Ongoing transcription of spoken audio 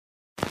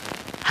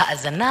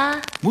האזנה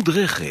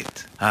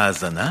מודרכת.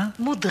 האזנה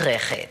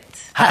מודרכת.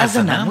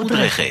 האזנה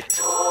מודרכת.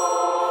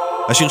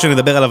 השיר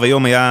שנדבר עליו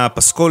היום היה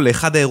פסקול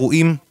לאחד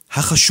האירועים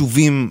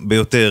החשובים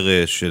ביותר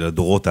של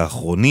הדורות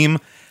האחרונים,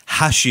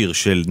 השיר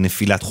של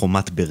נפילת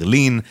חומת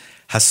ברלין,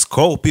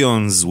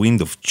 הסקורפיונס,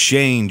 Wind of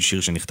Change,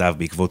 שיר שנכתב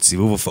בעקבות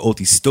סיבוב הופעות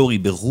היסטורי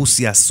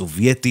ברוסיה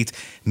הסובייטית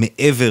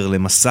מעבר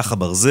למסך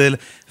הברזל,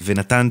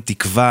 ונתן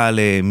תקווה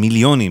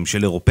למיליונים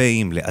של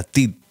אירופאים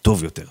לעתיד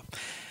טוב יותר.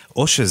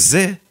 או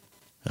שזה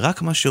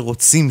רק מה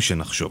שרוצים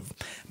שנחשוב.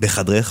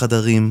 בחדרי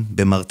חדרים,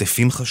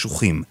 במרתפים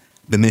חשוכים,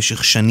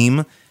 במשך שנים,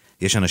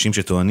 יש אנשים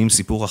שטוענים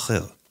סיפור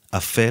אחר,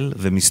 אפל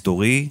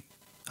ומסתורי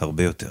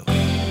הרבה יותר.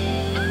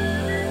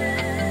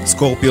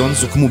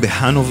 סקורפיונס הוקמו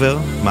בהנובר,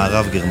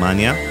 מערב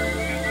גרמניה,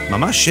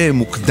 ממש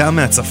מוקדם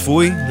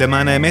מהצפוי,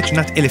 למען האמת,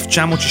 שנת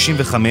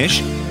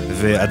 1965,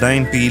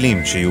 ועדיין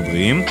פעילים שיהיו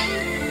בריאים.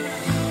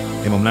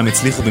 הם אמנם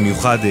הצליחו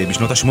במיוחד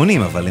בשנות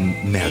ה-80, אבל הם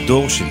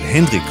מהדור של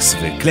הנדריקס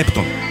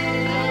וקלפטון.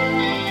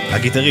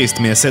 הגיטריסט,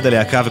 מייסד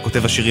הלהקה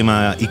וכותב השירים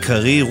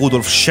העיקרי,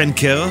 רודולף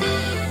שנקר,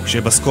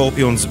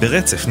 שבסקורפיונס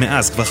ברצף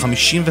מאז כבר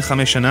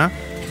 55 שנה,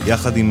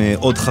 יחד עם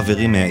עוד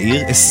חברים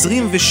מהעיר,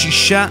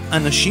 26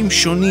 אנשים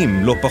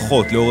שונים, לא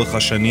פחות, לאורך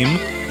השנים,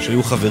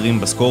 שהיו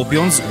חברים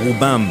בסקורפיונס,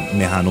 רובם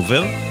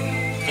מהנובר.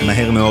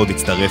 מהר מאוד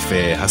הצטרף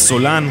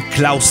הסולן,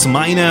 קלאוס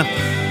מיינר,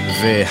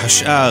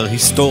 והשאר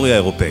היסטוריה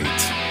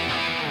אירופאית.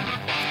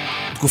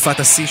 תקופת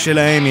השיא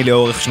שלהם היא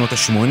לאורך שנות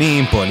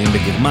ה-80, פועלים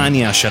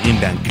בגרמניה, שרים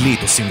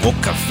באנגלית, עושים רוק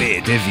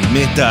כבד, heavy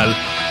metal,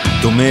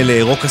 דומה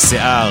לרוק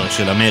השיער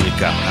של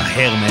אמריקה,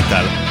 ההר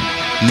מטל.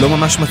 לא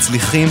ממש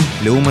מצליחים,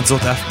 לעומת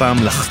זאת אף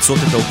פעם לחצות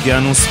את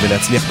האוקיינוס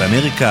ולהצליח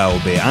באמריקה או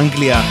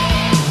באנגליה.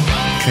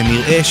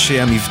 כנראה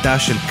שהמבטא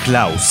של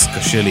קלאוס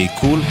קשה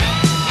לעיכול.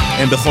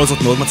 הם בכל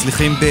זאת מאוד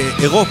מצליחים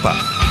באירופה,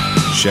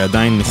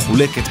 שעדיין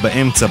מחולקת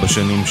באמצע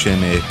בשנים שהם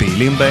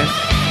פעילים בהם.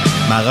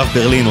 מערב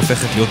ברלין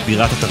הופכת להיות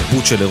בירת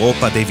התרבות של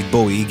אירופה, דיוויד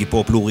בואי, איגי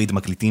פופ, לו ריד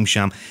מקליטים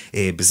שם,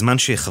 בזמן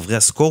שחברי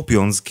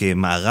הסקורפיונס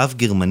כמערב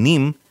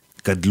גרמנים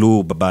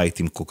גדלו בבית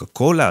עם קוקה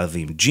קולה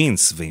ועם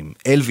ג'ינס ועם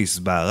אלוויס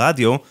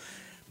ברדיו.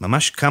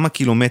 ממש כמה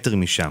קילומטר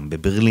משם,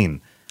 בברלין,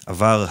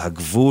 עבר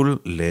הגבול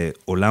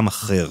לעולם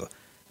אחר,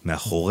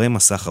 מאחורי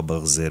מסך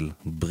הברזל,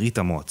 ברית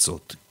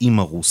המועצות, עם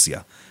הרוסיה,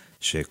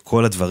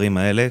 שכל הדברים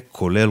האלה,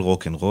 כולל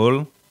רוק אנד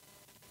רול,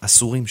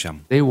 אסורים שם.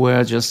 They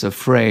were just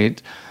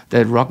afraid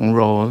that rock and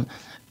roll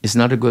is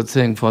not a good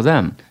thing for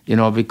them, you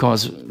know,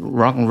 because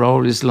rock and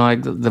roll is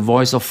like the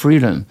voice of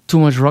freedom. Too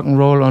much rock and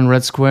roll on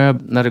Red Square,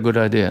 not a good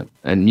idea.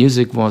 And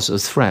music was a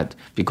threat,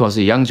 because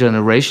the young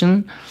generation,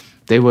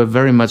 they were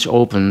very much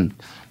open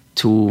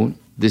to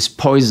this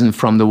poison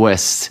from the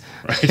West.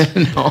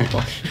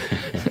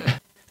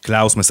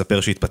 קלאוס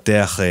מספר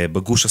שהתפתח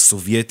בגוש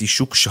הסובייטי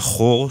שוק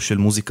שחור של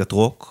מוזיקת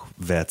רוק,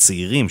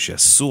 והצעירים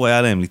שאסור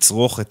היה להם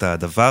לצרוך את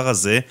הדבר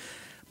הזה,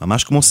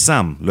 ממש כמו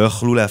סם, לא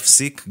יכלו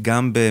להפסיק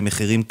גם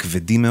במחירים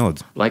כבדים מאוד.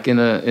 Like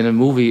in a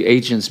movie,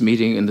 agents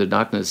meeting in the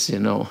darkness, you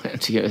know,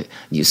 and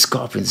you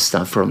scorpion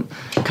stuff from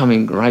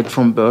coming right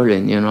from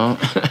Berlin, you know.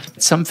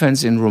 Some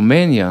fans in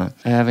Romania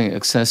having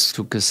access to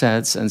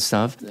cassettes and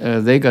stuff,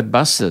 they got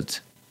busted.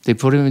 They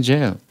put him in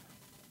jail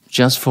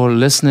just for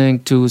listening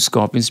to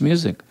Scorpions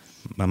music.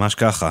 ממש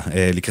ככה,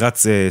 לקראת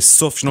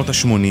סוף שנות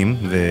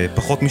ה-80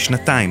 ופחות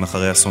משנתיים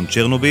אחרי אסון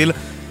צ'רנוביל,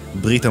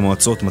 ברית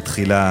המועצות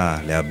מתחילה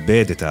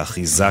לאבד את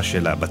האחיזה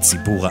שלה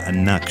בציבור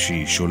הענק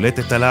שהיא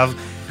שולטת עליו,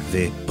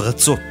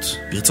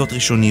 ופרצות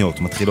ראשוניות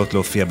מתחילות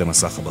להופיע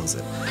במסך הברזל.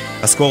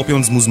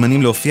 הסקורפיונס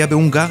מוזמנים להופיע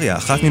בהונגריה,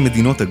 אחת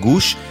ממדינות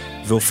הגוש,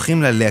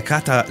 והופכים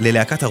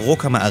ללהקת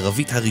הרוק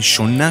המערבית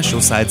הראשונה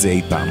שעושה את זה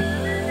אי פעם.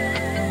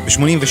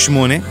 ב-88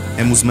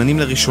 הם מוזמנים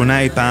לראשונה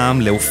אי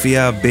פעם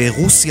להופיע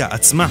ברוסיה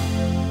עצמה,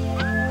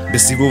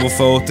 בסיבוב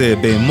הופעות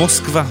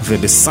במוסקבה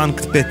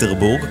ובסנקט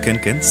פטרבורג,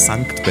 כן,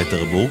 סנקט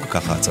פטרבורג,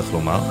 ככה צריך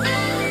לומר,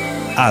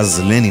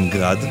 אז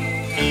לנינגרד.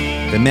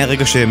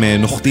 ומהרגע שהם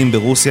נוחתים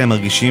ברוסיה הם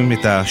מרגישים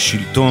את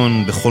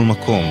השלטון בכל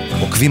מקום,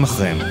 עוקבים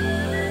אחריהם.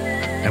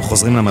 הם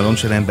חוזרים למלון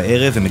שלהם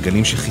בערב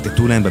ומגלים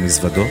שחיטטו להם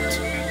במזוודות.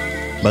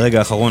 ברגע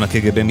האחרון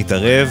הקג"ב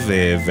מתערב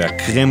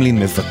והקרמלין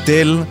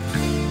מבטל,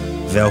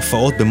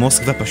 וההופעות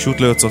במוסקבה פשוט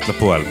לא יוצאות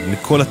לפועל.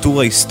 מכל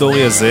הטור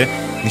ההיסטורי הזה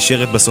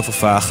נשארת בסוף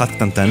הופעה אחת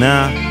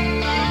קטנטנה,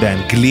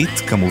 באנגלית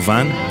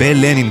כמובן,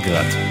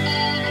 בלנינגרד.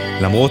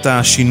 למרות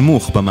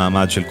השינמוך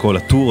במעמד של כל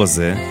הטור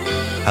הזה,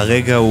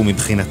 הרגע הוא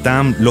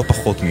מבחינתם לא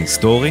פחות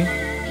מהיסטורי.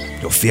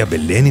 להופיע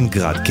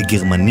בלנינגרד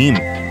כגרמנים,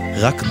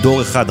 רק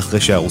דור אחד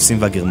אחרי שהרוסים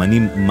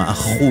והגרמנים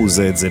מעכו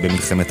זה את זה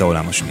במלחמת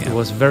העולם השנייה. It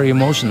was very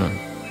emotional,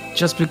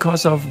 just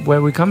because of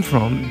where we come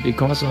from,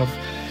 because of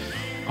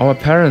our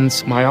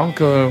parents, my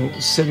uncle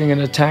sitting in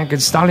a tank in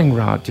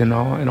Stalingrad, you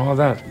know, and all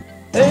that.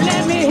 Hey,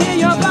 let me hear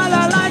your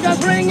balalaika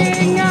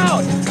ringing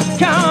out.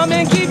 Come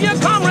and keep your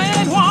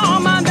comrade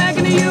warm. I'm back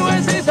in the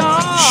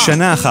USSR.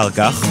 שנה אחר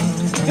כך,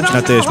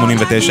 שנת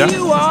 89,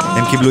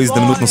 הם קיבלו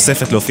הזדמנות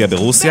נוספת להופיע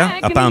ברוסיה,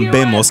 הפעם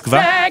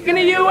במוסקבה,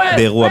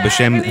 באירוע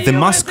בשם The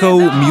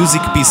Moscow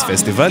Music Peace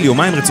Festival,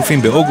 יומיים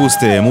רצופים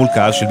באוגוסט מול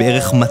קהל של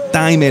בערך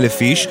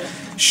 200,000 איש,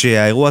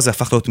 שהאירוע הזה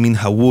הפך להיות מין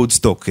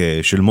הוודסטוק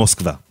של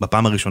מוסקבה,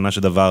 בפעם הראשונה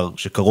שדבר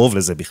שקרוב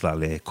לזה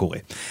בכלל קורה.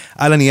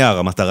 על הנייר,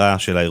 המטרה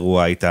של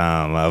האירוע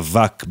הייתה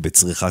מאבק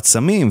בצריכת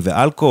סמים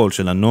ואלכוהול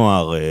של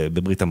הנוער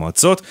בברית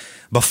המועצות.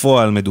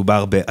 בפועל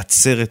מדובר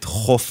בעצרת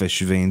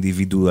חופש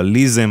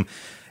ואינדיבידואליזם,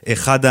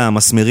 אחד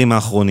המסמרים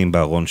האחרונים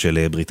בארון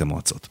של ברית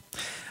המועצות.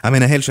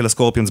 המנהל של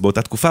הסקורפיונס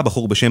באותה תקופה,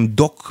 בחור בשם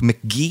דוק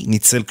מקגי,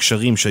 ניצל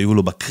קשרים שהיו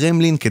לו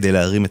בקרמלין כדי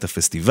להרים את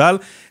הפסטיבל,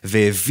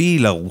 והביא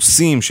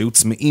לרוסים שהיו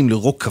צמאים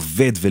לרוק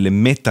כבד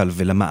ולמטל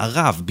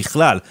ולמערב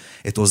בכלל,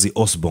 את אוזי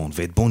אוסבורן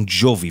ואת בון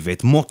ג'ובי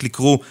ואת מוטלי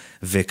קרו,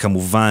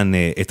 וכמובן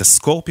את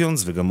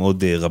הסקורפיונס וגם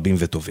עוד רבים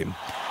וטובים.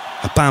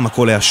 הפעם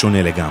הכל היה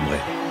שונה לגמרי.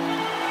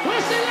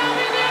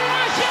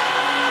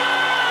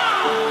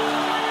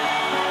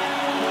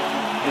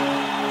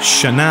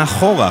 שנה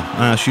אחורה,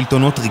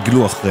 השלטונות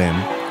ריגלו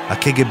אחריהם,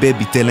 הקג"ב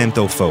ביטל להם את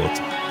ההופעות.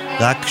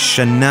 רק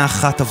שנה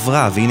אחת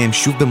עברה, והנה הם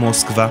שוב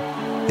במוסקבה,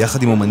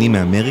 יחד עם אומנים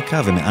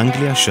מאמריקה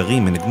ומאנגליה,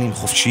 שרים, מנגנים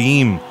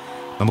חופשיים,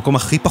 במקום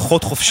הכי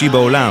פחות חופשי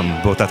בעולם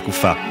באותה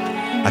תקופה.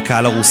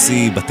 הקהל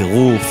הרוסי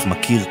בטירוף,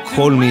 מכיר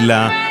כל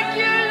מילה,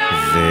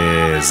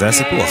 וזה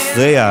הסיפור.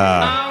 אחרי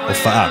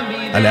ההופעה,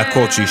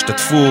 הלהקות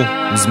שהשתתפו,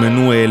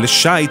 הוזמנו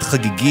לשייט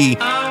חגיגי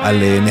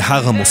על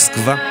נהר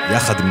המוסקבה,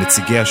 יחד עם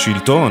נציגי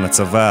השלטון,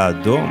 הצבא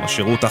האדום,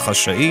 השירות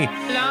החשאי,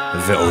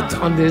 ועוד.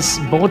 On this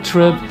boat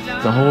trip,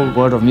 the whole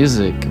world of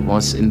music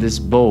was in this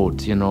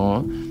boat, you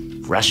know,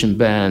 Russian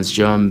bands,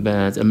 German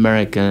bands,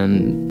 American,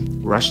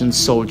 Russian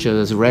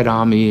soldiers, Red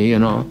Army, you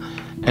know,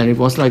 and it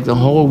was like the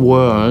whole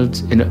world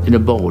in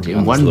a boat, in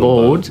one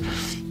boat,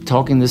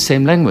 talking the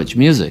same language,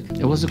 music.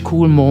 It was a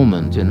cool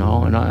moment, you know,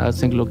 and I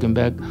think looking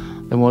back,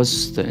 it was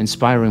the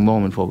inspiring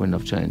moment for Wind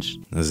of Change.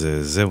 אז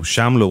זהו,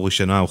 שם לא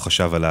ראשונה הוא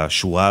חשב על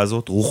השורה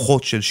הזאת,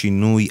 רוחות של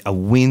שינוי, a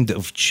wind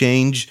of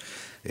change,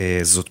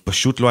 זאת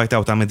פשוט לא הייתה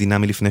אותה מדינה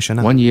מלפני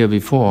שנה. One year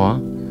before,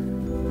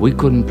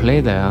 we couldn't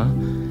play there.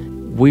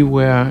 We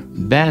were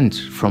banned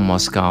from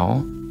Moscow,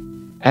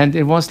 and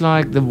it was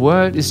like the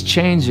world is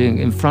changing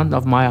in front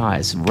of my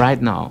eyes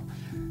right now.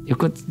 You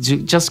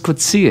just could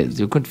see it,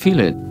 you could feel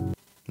it.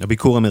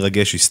 הביקור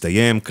המרגש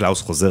הסתיים,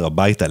 קלאוס חוזר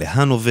הביתה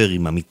להנובר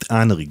עם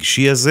המטען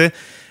הרגשי הזה.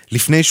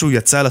 לפני שהוא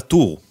יצא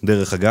לטור,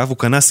 דרך אגב, הוא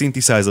קנה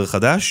סינתסייזר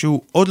חדש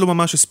שהוא עוד לא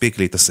ממש הספיק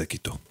להתעסק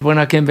איתו. When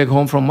I came back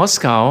home from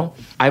Moscow,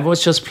 I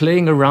was just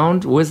playing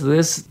around with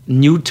this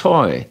new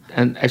toy.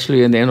 And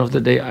actually, in the end of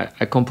the day,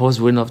 I composed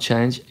Wind of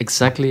Change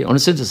exactly on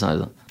a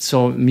synthesizer. So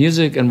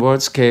music and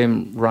words came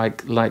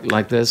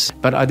like this.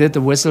 But I did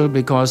the whistle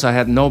because I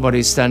had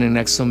nobody standing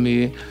next to me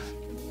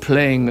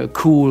playing a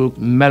cool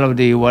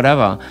melody,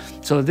 whatever.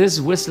 So this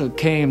whistle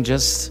came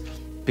just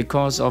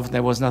because of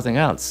there was nothing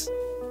else.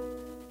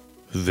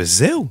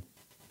 וזהו,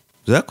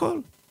 זה הכל.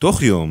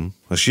 תוך יום,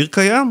 השיר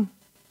קיים.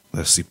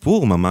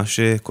 הסיפור ממש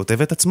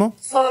כותב את עצמו.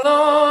 Follow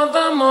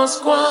the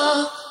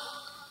Moscow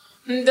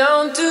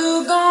down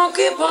to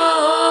Gonky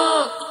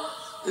Park,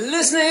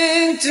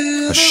 listening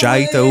to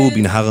השייט ההוא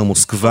בנהר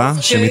המוסקבה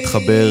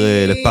שמתחבר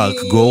לפארק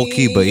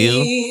גורקי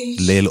בעיר,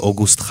 ליל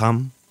אוגוסט חם.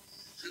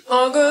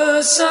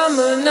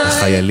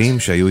 החיילים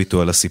שהיו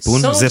איתו על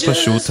הסיפון, זה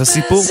פשוט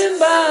הסיפור.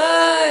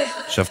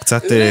 עכשיו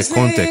קצת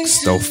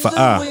קונטקסט,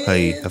 ההופעה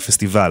ההיא,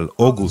 הפסטיבל,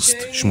 אוגוסט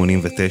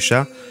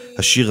 89,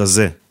 השיר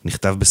הזה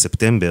נכתב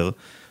בספטמבר,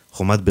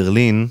 חומת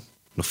ברלין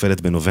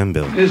נופלת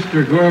בנובמבר.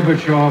 Mr.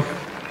 Gorbachev,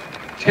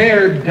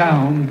 tear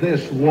down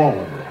this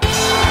wall.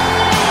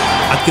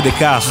 עד כדי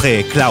כך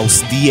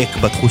קלאוס דייק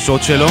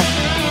בתחושות שלו,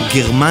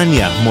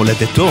 גרמניה,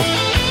 מולדתו,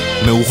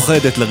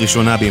 מאוחדת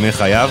לראשונה בימי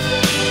חייו.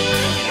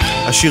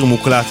 השיר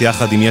מוקלט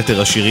יחד עם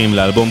יתר השירים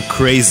לאלבום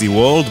Crazy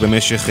World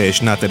במשך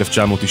שנת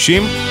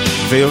 1990,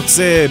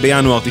 ויוצא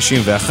בינואר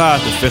 91,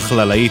 הופך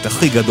ללהיט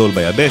הכי גדול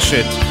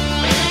ביבשת.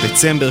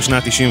 דצמבר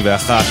שנת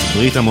 91,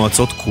 ברית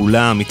המועצות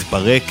כולה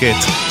מתפרקת,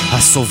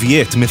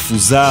 הסובייט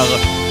מפוזר,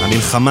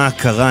 המלחמה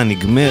הקרה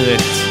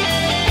נגמרת.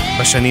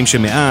 בשנים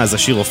שמאז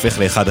השיר הופך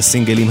לאחד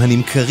הסינגלים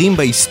הנמכרים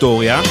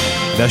בהיסטוריה,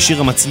 והשיר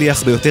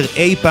המצליח ביותר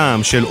אי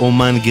פעם של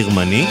אומן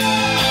גרמני.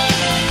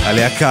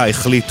 הלהקה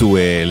החליטו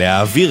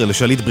להעביר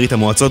לשליט ברית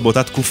המועצות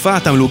באותה תקופה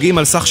תמלוגים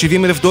על סך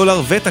 $70,000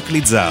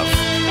 ותקליט זהב.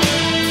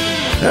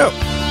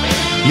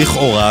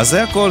 לכאורה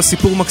זה הכל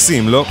סיפור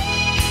מקסים, לא?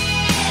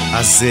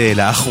 אז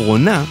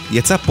לאחרונה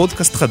יצא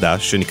פודקאסט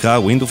חדש שנקרא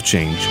Wind of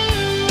Change.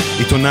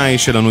 עיתונאי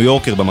של הניו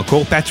יורקר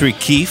במקור, פטריק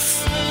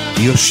קיף,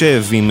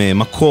 יושב עם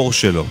מקור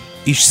שלו,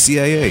 איש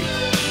CIA.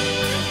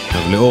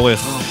 אבל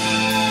לאורך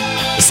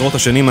עשרות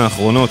השנים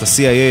האחרונות,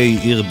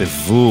 ה-CIA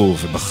ערבבו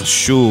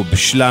ובחשו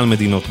בשלל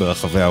מדינות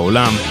ברחבי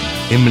העולם,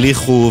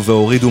 המליכו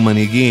והורידו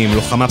מנהיגים,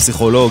 לוחמה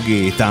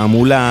פסיכולוגית,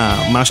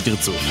 תעמולה, מה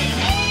שתרצו.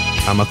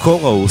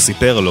 המקור ההוא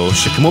סיפר לו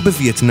שכמו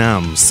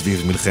בווייטנאם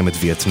סביב מלחמת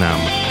וייטנאם,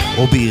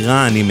 או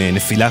באיראן עם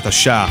נפילת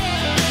השאה,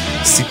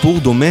 סיפור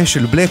דומה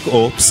של בלק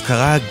אופס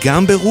קרה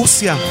גם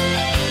ברוסיה,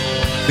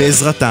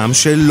 בעזרתם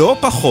של לא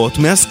פחות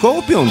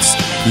מהסקורפיונס.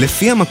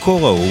 לפי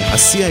המקור ההוא,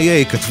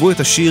 ה-CIA כתבו את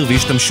השיר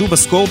והשתמשו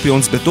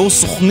בסקורפיונס בתור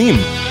סוכנים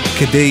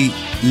כדי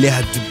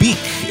להדביק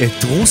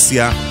את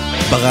רוסיה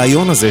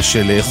ברעיון הזה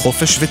של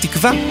חופש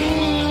ותקווה.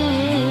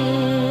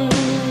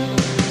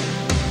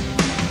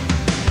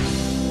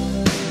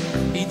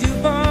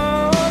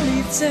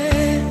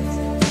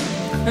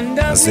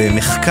 אז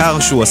מחקר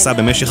שהוא עשה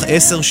במשך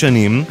 10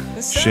 שנים,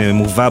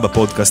 שמובא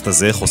בפודקאסט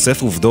הזה,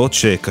 חושף עובדות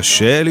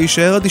שקשה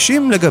להישאר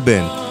אדישים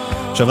לגביהן.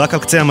 עכשיו רק על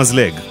קצה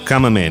המזלג,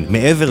 כמה מהן,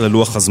 מעבר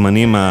ללוח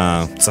הזמנים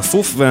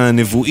הצפוף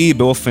והנבואי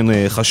באופן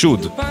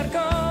חשוד.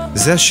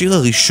 זה השיר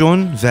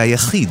הראשון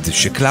והיחיד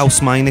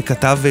שקלאוס מיינה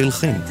כתב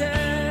והלחין.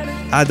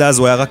 עד אז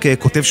הוא היה רק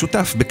כותב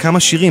שותף בכמה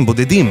שירים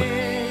בודדים.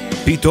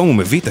 פתאום הוא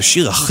מביא את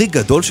השיר הכי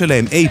גדול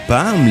שלהם אי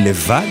פעם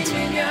לבד.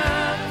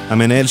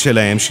 המנהל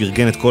שלהם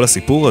שארגן את כל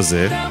הסיפור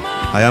הזה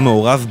היה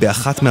מעורב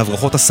באחת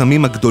מהברחות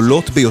הסמים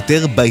הגדולות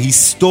ביותר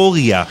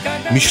בהיסטוריה,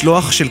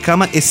 משלוח של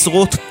כמה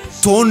עשרות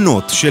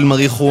טונות של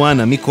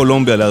מריחואנה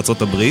מקולומביה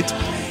לארצות הברית.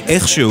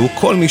 איכשהו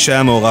כל מי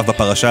שהיה מעורב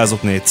בפרשה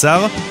הזאת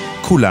נעצר,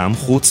 כולם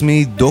חוץ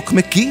מדוק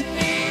מקי,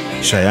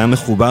 שהיה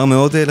מחובר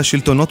מאוד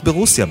לשלטונות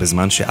ברוסיה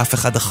בזמן שאף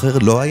אחד אחר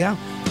לא היה.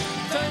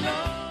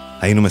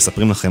 היינו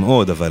מספרים לכם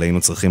עוד, אבל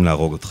היינו צריכים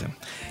להרוג אתכם.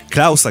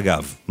 קלאוס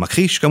אגב,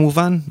 מכחיש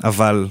כמובן,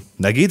 אבל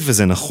נגיד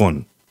וזה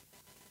נכון.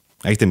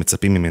 הייתם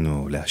מצפים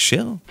ממנו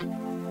לאשר?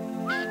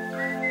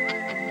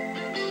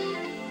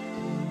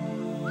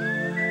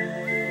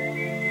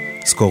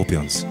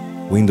 סקורפיונס,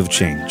 Wind of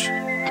Change.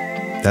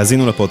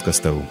 תאזינו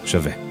לפודקאסט ההוא,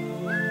 שווה.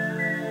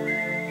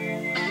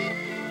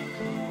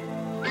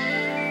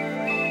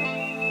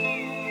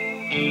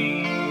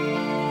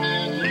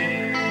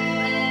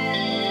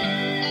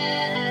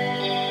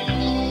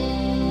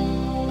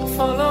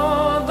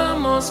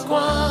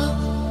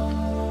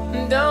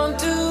 Down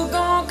to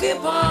Gonky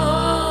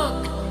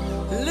Park,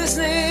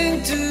 listening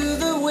to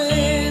the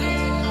wind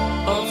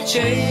of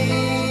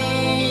change.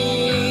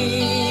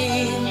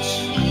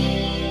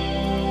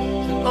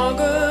 An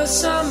August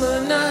summer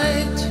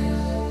night,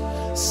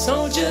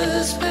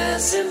 soldiers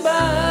passing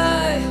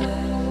by,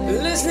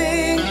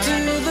 listening to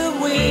the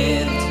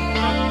wind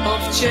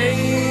of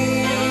change.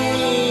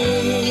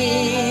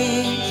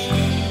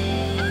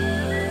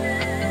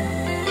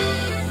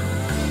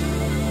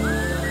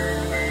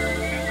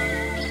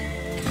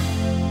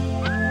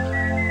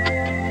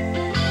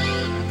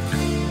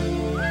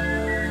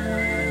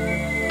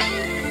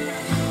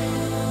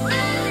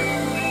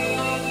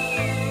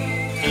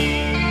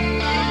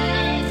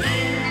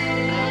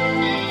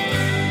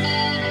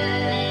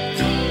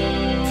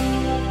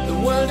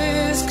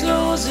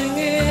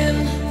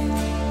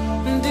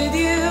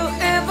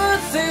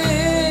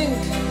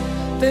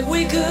 That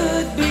we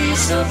could be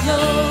so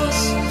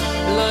close,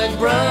 like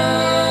brothers.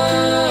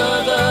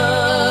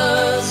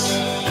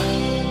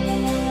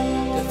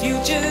 The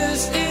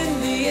future's in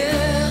the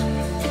air,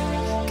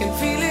 can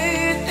feel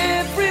it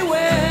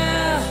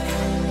everywhere.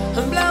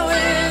 I'm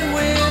blowing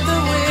with the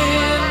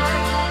wind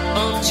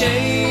of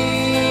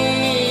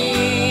change.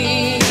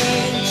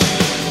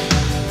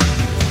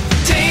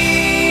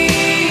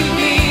 Take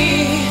me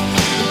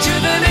to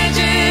the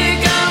magic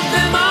of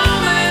the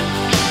moment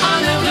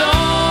on a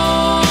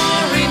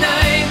glory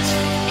night,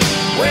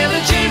 where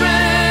the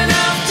children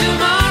of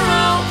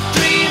tomorrow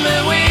dream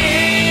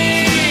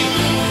away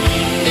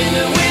in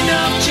the wind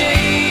of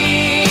change.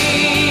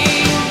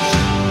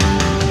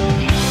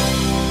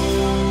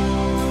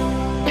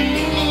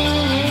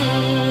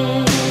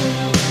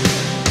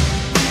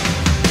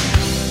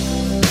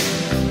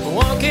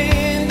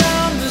 Walking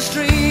down the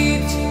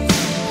street,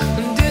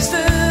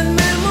 distant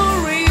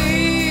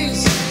memories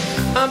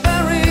are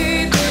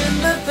buried in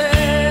the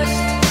past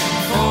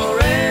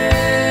forever.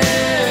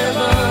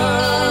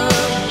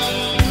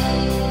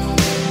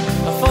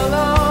 I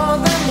follow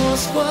the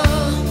Moskva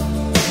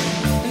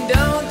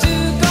down to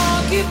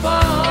Gorky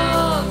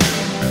Park,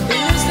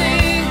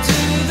 listening to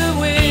the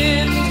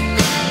wind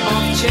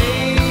of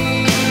change.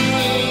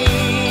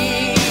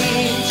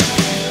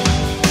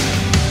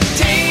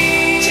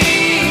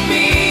 Take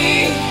me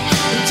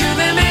to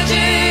the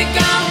magic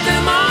of the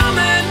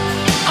moment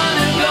on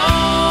a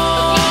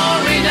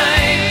glory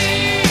night,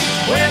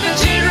 where the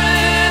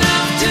children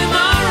of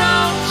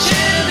tomorrow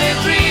share their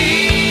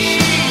dreams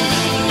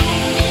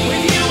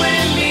with you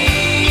and me.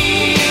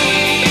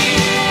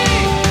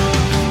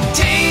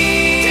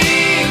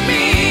 Take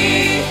me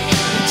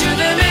to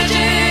the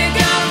magic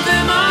of the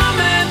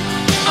moment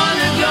on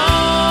a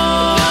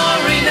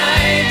glory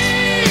night,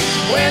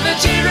 where the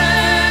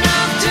children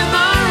of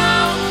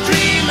tomorrow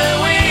dream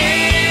away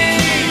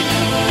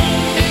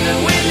in the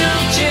wind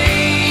of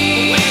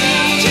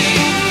change.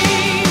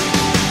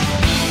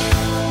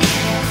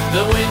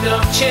 The wind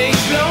of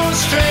change blows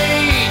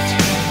straight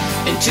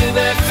into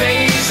that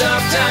phase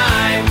of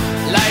time,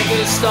 like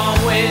a storm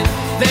wind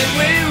that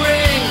will rain.